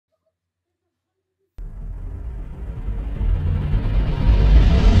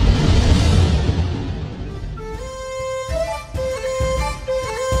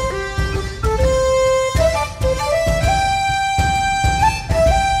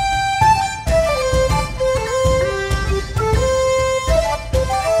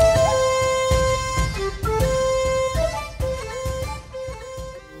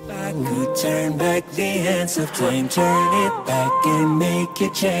hands of time. Turn it back and make a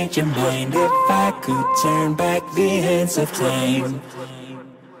change. I'm blind if I could turn back the hands of time.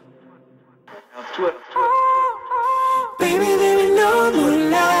 Baby, there are no more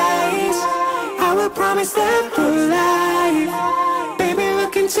lies. I will promise that for life. Baby,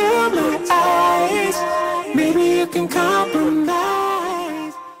 look into my eyes. Maybe you can compromise.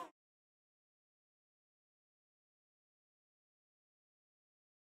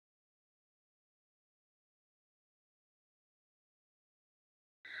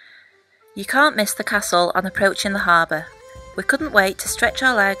 You can't miss the castle on approaching the harbour. We couldn't wait to stretch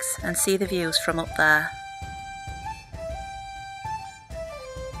our legs and see the views from up there.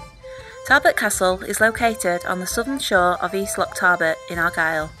 Tarbert Castle is located on the southern shore of East Loch Tarbert in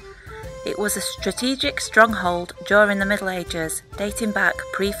Argyll. It was a strategic stronghold during the Middle Ages, dating back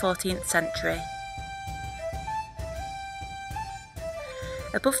pre-14th century.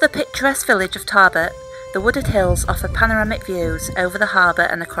 Above the picturesque village of Tarbert, the wooded hills offer panoramic views over the harbour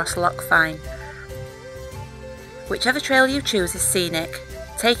and across Loch Fyne. Whichever trail you choose is scenic,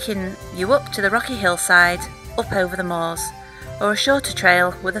 taking you up to the rocky hillside, up over the moors, or a shorter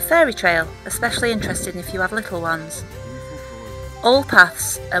trail with a fairy trail, especially interesting if you have little ones. All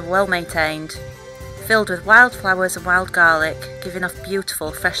paths are well maintained, filled with wildflowers and wild garlic, giving off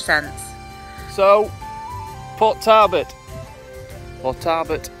beautiful fresh scents. So, Port Tarbert, or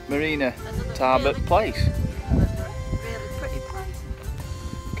Tarbert Marina, Tarbert really Place. Really pretty place.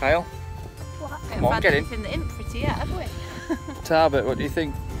 Kyle? Come on, get in. Anything that isn't pretty yet, have we? Tarbert, what do you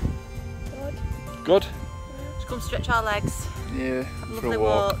think? Good. Good? Just come stretch our legs. Yeah, Have a for lovely a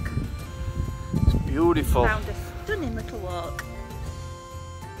walk. It's beautiful. Found a stunning little walk.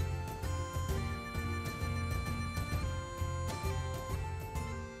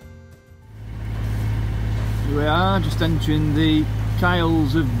 Here we are, just entering the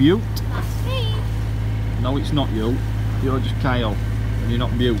Kyles of Bute. That's me. No, it's not you. You're just Kyle, and you're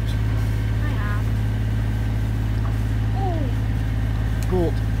not Bute. I am.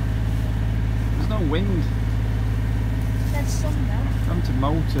 But there's no wind. There's sun though. Phantom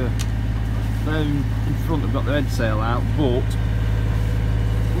motor. There in front have got their head sail out, but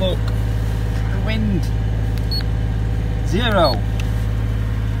look, the wind. Zero.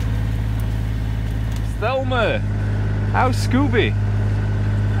 Thelma, how's Scooby?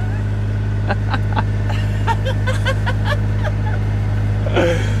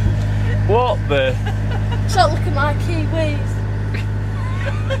 What the? So look at my kiwis.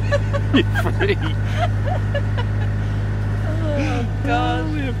 You're free. Oh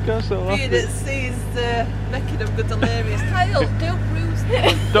god. We have got so Being at sea is making them good delirious. Kyle, don't bruise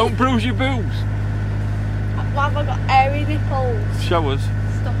them. Don't bruise your boobs. Why have I got airy nipples? Show us.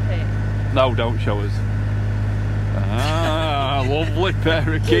 Stop it. No, don't show us. Ah, lovely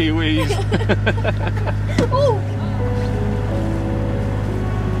pair of kiwis. Oh.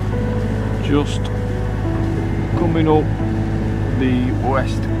 Just coming up the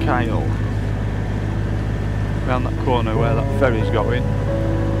West Kyle. Round that corner where that ferry's going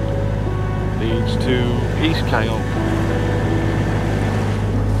leads to East Kyle.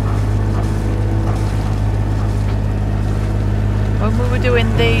 When we were doing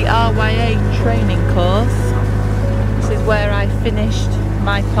the RYA training course, this is where I finished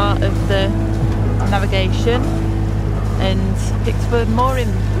my part of the navigation and picked up a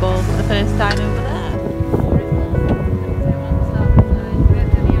mooring ball for the first time over there.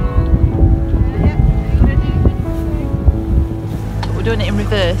 But we're doing it in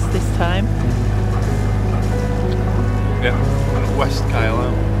reverse this time. Yeah, West Kyle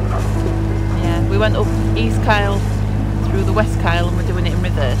out. Yeah, we went up East Kyle through the West Kyle and we're doing it in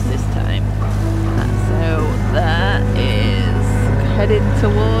reverse this time. So that is heading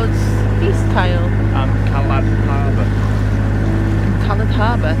towards East Kyle. And Callad Harbour. And Callad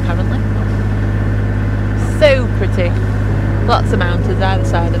Harbour apparently. So pretty. Lots of mountains either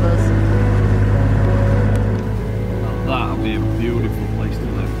side of us. That'll be a beautiful place to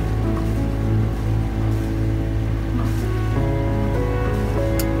live.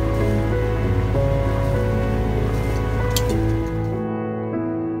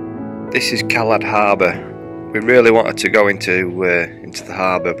 This is Callad Harbour. We really wanted to go into the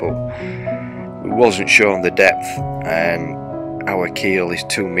harbour, but we wasn't sure on the depth, and our keel is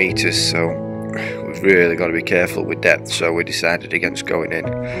 2 meters, so we've really got to be careful with depth. So we decided against going in,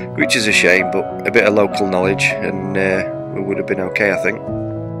 which is a shame, but a bit of local knowledge, and we would have been okay, I think.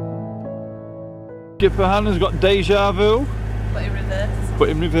 Skipper Hannah's got deja vu. But in reverse. But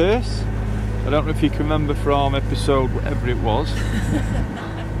in reverse. I don't know if you can remember from episode whatever it was.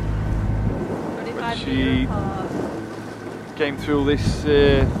 When she came through this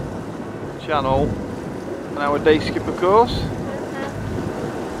channel on our day skipper course.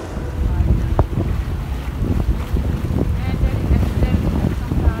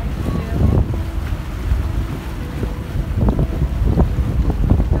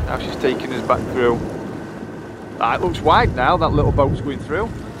 Now she's taking us back through. Ah, it looks wide now, that little boat's going through.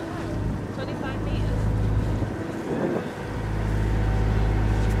 25 metres.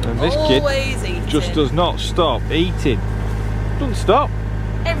 And this Always kid eating. just does not stop eating. Doesn't stop.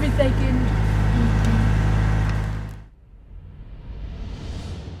 Everything.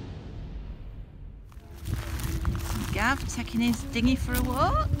 Gav taking his dinghy for a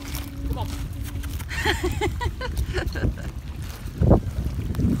walk. Come on.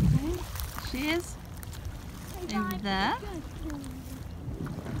 She is over there.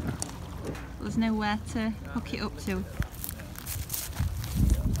 There's nowhere to hook it up to.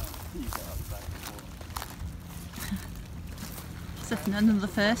 So another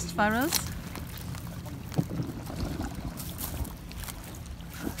first for us.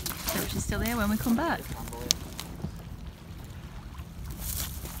 So she's still here when we come back.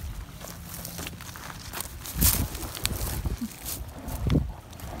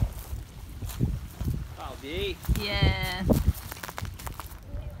 Yeah.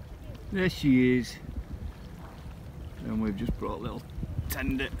 There she is. And we've just brought a little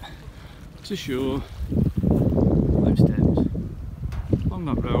tender to shore. Those steps. Along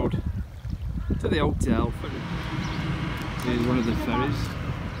that road. To the hotel. Here's one of the ferries.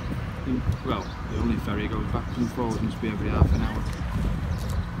 Well, the only ferry goes back and forward, must be every half an hour.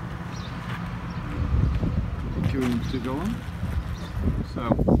 Queuing to go on. So,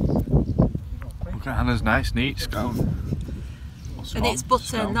 look at Hannah's nice neat scone. And it's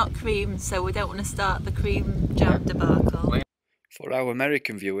butter, not cream, so we don't want to start the cream jam debacle. For our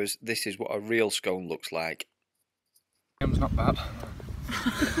American viewers, this is what a real scone looks like. It's not bad.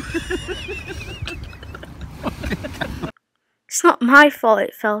 It's not my fault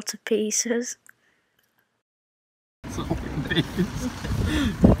it fell to pieces. That's all it is.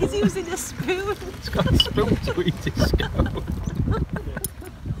 He's using a spoon. It's got a spoon to eat his scone.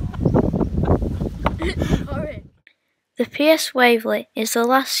 The PS Waverley is the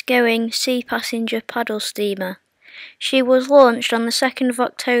last going sea passenger paddle steamer. She was launched on the 2nd of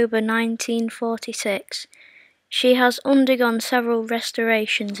October 1946. She has undergone several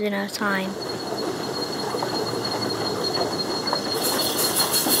restorations in her time.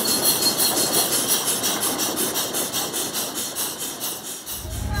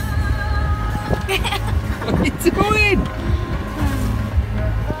 What are you doing?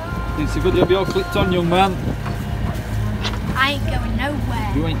 It's a good job you're clipped on, young man. I ain't going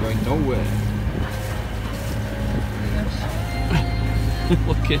nowhere. You ain't going nowhere.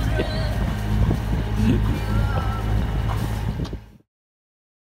 Look at it.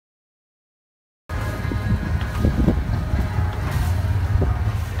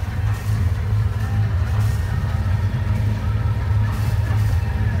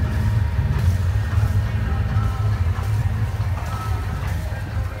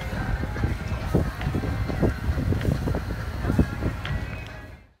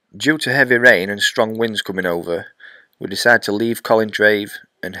 Due to heavy rain and strong winds coming over, we decide to leave Collintrave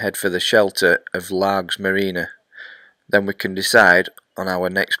and head for the shelter of Largs Marina. Then we can decide on our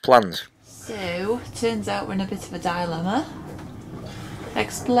next plans. So, turns out we're in a bit of a dilemma.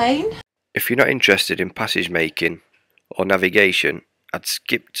 Explain. If you're not interested in passage making or navigation, I'd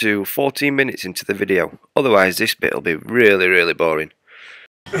skip to 14 minutes into the video, otherwise this bit will be really boring.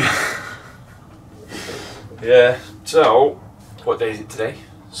 Yeah, so, what day is it today?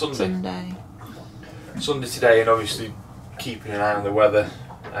 Sunday. Sunday today, and obviously keeping an eye on the weather.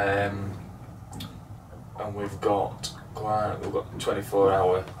 And we've got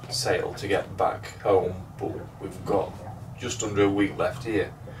 24-hour sail to get back home, but we've got just under a week left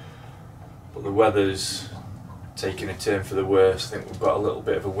here. But the weather's taking a turn for the worse. I think we've got a little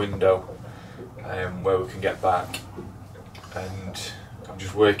bit of a window where we can get back, and I'm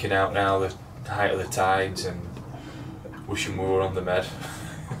just working out now the height of the tides and wishing we were on the Med.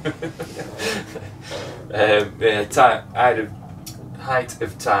 Yeah, height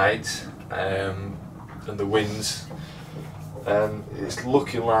of tides and the winds, and it's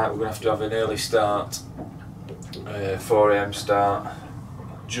looking like we're going to have an early start, 4 AM start,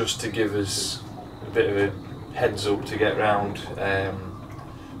 just to give us a bit of a heads up to get round a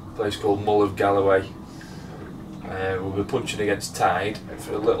place called Mull of Galloway. We'll be punching against tide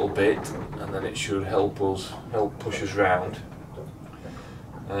for a little bit, and then it should help push us round.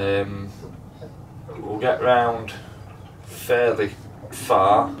 We'll get round fairly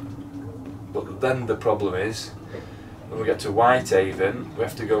far, but then the problem is when we get to Whitehaven, we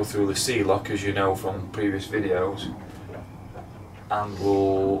have to go through the sea lock, as you know from previous videos, and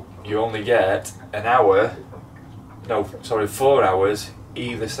you only get an hour, no, sorry, 4 hours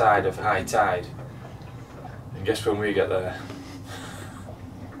either side of high tide. And guess when we get there?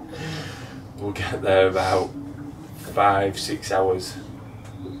 We'll get there about 5-6 hours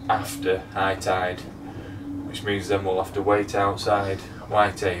after high tide, which means then we'll have to wait outside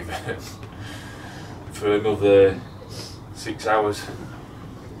Whitehaven for another 6 hours.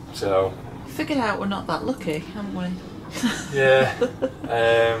 So figured out we're not that lucky, haven't we? Yeah.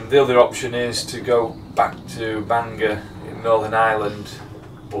 The other option is to go back to Bangor in Northern Ireland,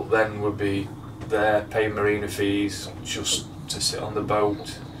 but then we'll be there paying marina fees just to sit on the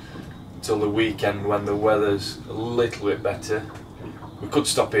boat till the weekend when the weather's a little bit better. We could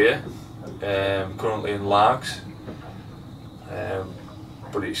stop here, currently in Largs,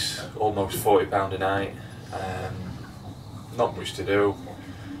 but it's almost £40 a night, not much to do,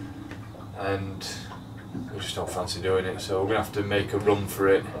 and we just don't fancy doing it, so we're going to have to make a run for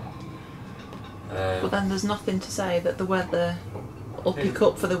it. But then there's nothing to say that the weather will pick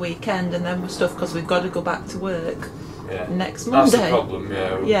up for the weekend and then we're stuff because we've got to go back to work next Monday. That's the problem,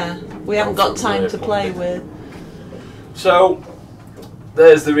 yeah. Yeah, we haven't got time to play with. So,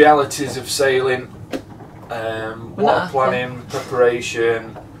 there's the realities of sailing. What planning,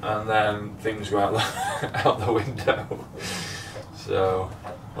 preparation, and then things go out the window. So,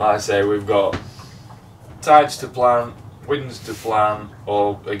 like I say, we've got tides to plan, winds to plan,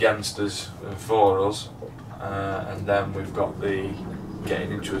 or against us and for us, and then we've got the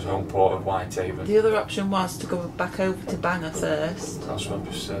getting into his home port of Whitehaven. The other option was to go back over to Bangor first. That's what I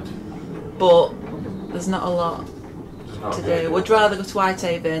just said. But there's not a lot to do. We'd rather go to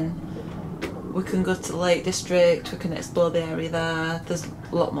Whitehaven. We can go to the Lake District, we can explore the area there. There's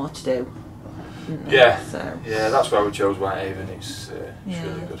a lot more to do. Yeah, so. Yeah, that's why we chose Whitehaven. It's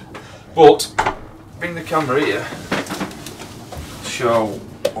really good. But bring the camera here to show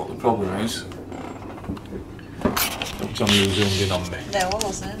what the problem is. Tell me you zoomed in on me. No, I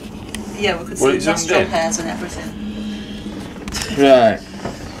wasn't. Yeah, we could see nostril hairs and everything. Right,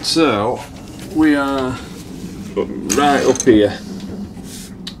 so we are right up here.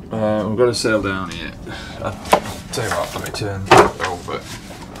 We've got to sail down here. I'll tell you what, let me turn that over.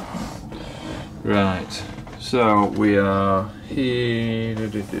 Right, so we are here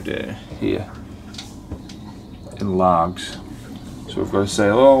in Largs. So we've got to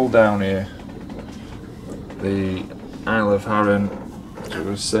sail all down here. The Isle of Arran, so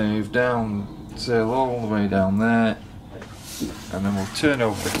we'll sail all the way down there, and then we'll turn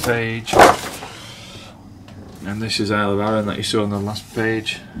over the page, and this is Isle of Arran that you saw on the last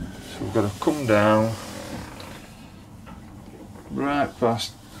page. So we've got to come down right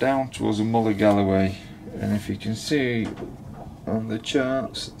past down towards the Mull of Galloway, and if you can see on the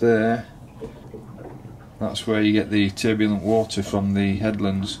charts there, that's where you get the turbulent water from the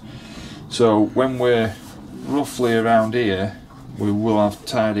headlands. So when we're roughly around here, we will have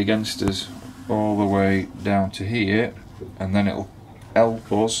tide against us all the way down to here, and then it'll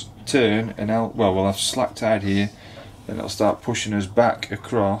help us turn and we'll have slack tide here, and it'll start pushing us back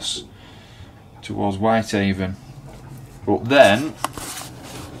across towards Whitehaven. But then,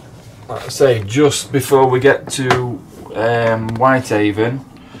 like I say, just before we get to Whitehaven,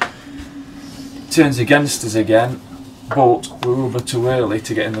 it turns against us again, but we're over too early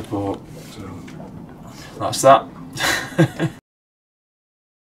to get in the port. That's that.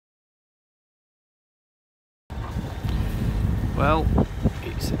 Well,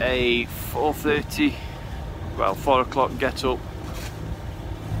 it's a 4:30, well 4 o'clock get up,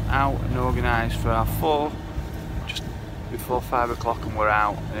 out and organised for our 4, just before 5 o'clock, and we're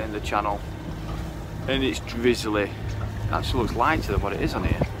out in the channel, and it's drizzly. It actually looks lighter than what it is on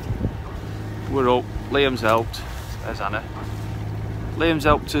here. We're up, Liam's helped, there's Anna. Liam's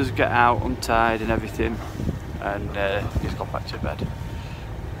helped us get out, untied and everything, and he's gone back to bed.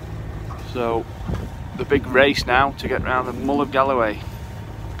 So the big race now to get round the Mull of Galloway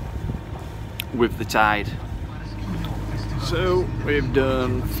with the tide. So we've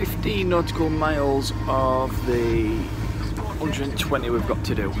done 15 nautical miles of the 120 we've got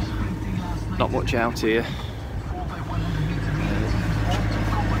to do. Not much out here.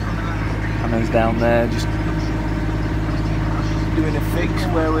 Anna's down there just doing a fix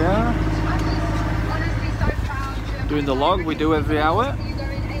where we are. Doing the log we do every hour.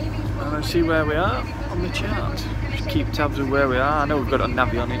 And I see where we are on the chart. Just keep tabs of where we are. I know we've got a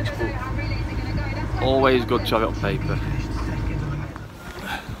Navionics, but always good to have it on paper.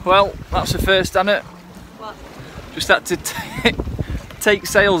 Well, that's the first, Anna. What? Just had to take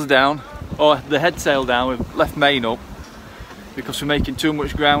sails down, or the head sail down, we've left main up. because we're making too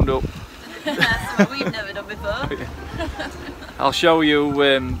much ground up. Something we've never done before. I'll show you,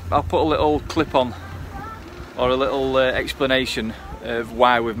 I'll put a little clip on, or a little explanation of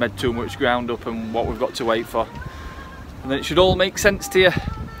why we've made too much ground up and what we've got to wait for. And then it should all make sense to you.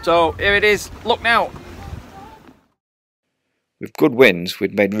 So here it is, look now. With good winds,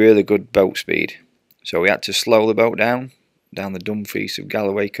 we'd made really good boat speed, so we had to slow the boat down the Dumfries of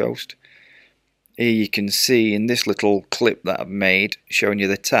Galloway coast. Here you can see in this little clip that I've made showing you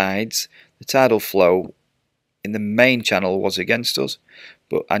the tides. The tidal flow in the main channel was against us,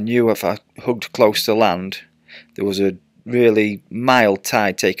 but I knew if I hugged close to land there was a really mild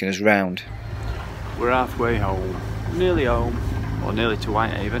tide taking us round. We're halfway home, nearly home, or nearly to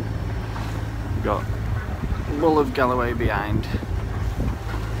Whitehaven. We've got Mull of Galloway behind.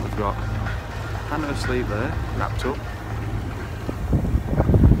 We've got Hannah asleep there, wrapped up.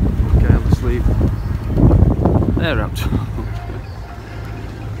 Kyle asleep. They're wrapped up.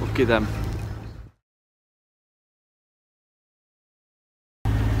 Lucky them.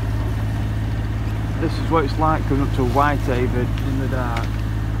 This is what it's like coming up to Whitehaven in the dark.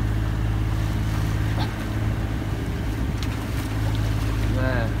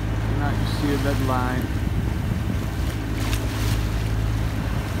 There, you might just see a red line.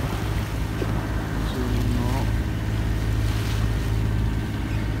 Zoom more.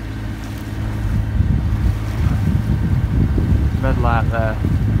 Red light there,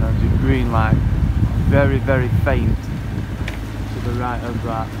 there's a green light, very very faint to the right of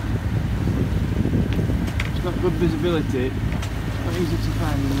that. It's not good visibility, it's not easy to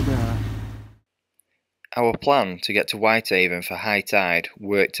find in the dark. Our plan to get to Whitehaven for high tide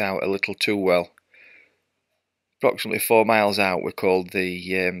worked out a little too well. Approximately 4 miles out we called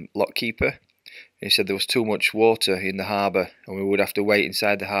the lockkeeper. He said there was too much water in the harbour and we would have to wait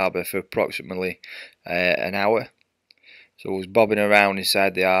inside the harbour for approximately an hour. So I was bobbing around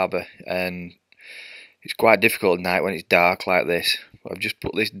inside the harbour, and it's quite difficult at night when it's dark like this. But I've just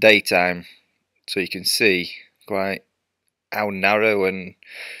put this daytime so you can see quite how narrow and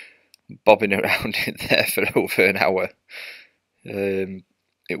bobbing around in there for over an hour. It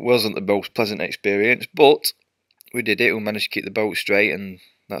wasn't the most pleasant experience, but we did it. We managed to keep the boat straight, and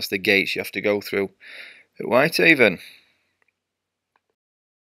that's the gates you have to go through at Whitehaven.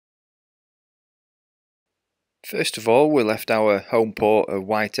 First of all, we left our home port of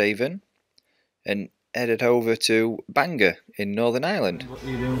Whitehaven and headed over to Bangor in Northern Ireland. What are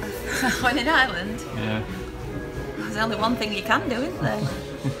you doing? When in Ireland? Yeah. There's only one thing you can do, isn't there?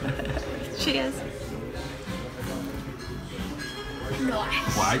 Cheers.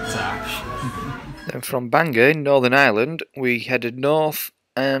 White tash. Then from Bangor in Northern Ireland, we headed north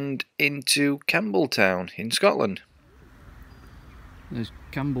and into Campbelltown in Scotland. There's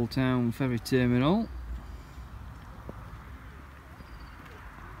Campbelltown ferry terminal.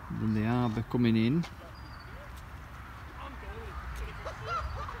 Then the harbour coming in.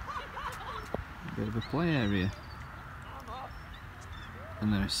 A bit of a play area.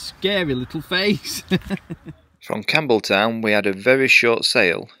 And then a scary little face. From Campbelltown we had a very short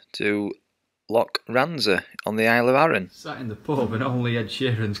sail to Loch Ranza on the Isle of Arran. Sat in the pub and only Ed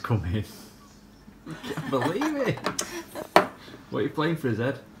Sheeran's come in. I can't believe it. What are you playing for us,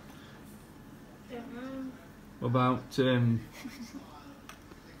 Ed? What about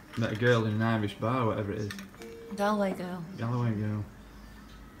met a girl in an Irish bar, whatever it is. Galway girl. Galloway girl.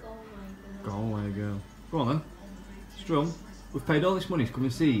 Galway girl. Go on then. Strum. We've paid all this money to come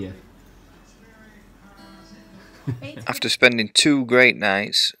and see you. After spending 2 great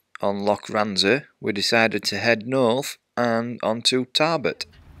nights on Loch Ranza, we decided to head north and onto Tarbert.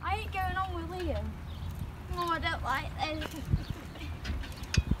 I ain't going on with Liam. No, I don't like this.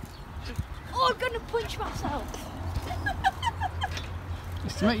 Oh, I'm gonna punch myself.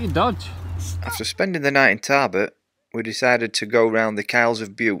 It's to make you dodge. After spending the night in Tarbert, we decided to go round the Kyles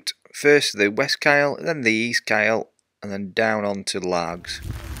of Bute. First the West Kyle, then the East Kyle, and then down onto Largs.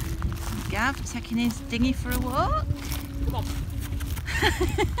 Gav taking his dinghy for a walk. Come on.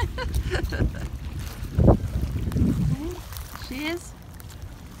 She is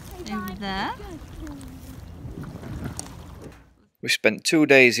over there. We spent 2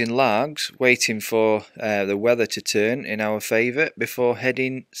 days in Largs waiting for the weather to turn in our favour before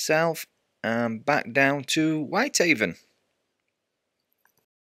heading south and back down to Whitehaven.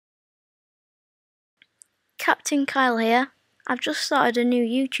 Captain Kyle here. I've just started a new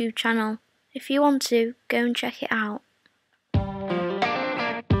YouTube channel. If you want to, go and check it out.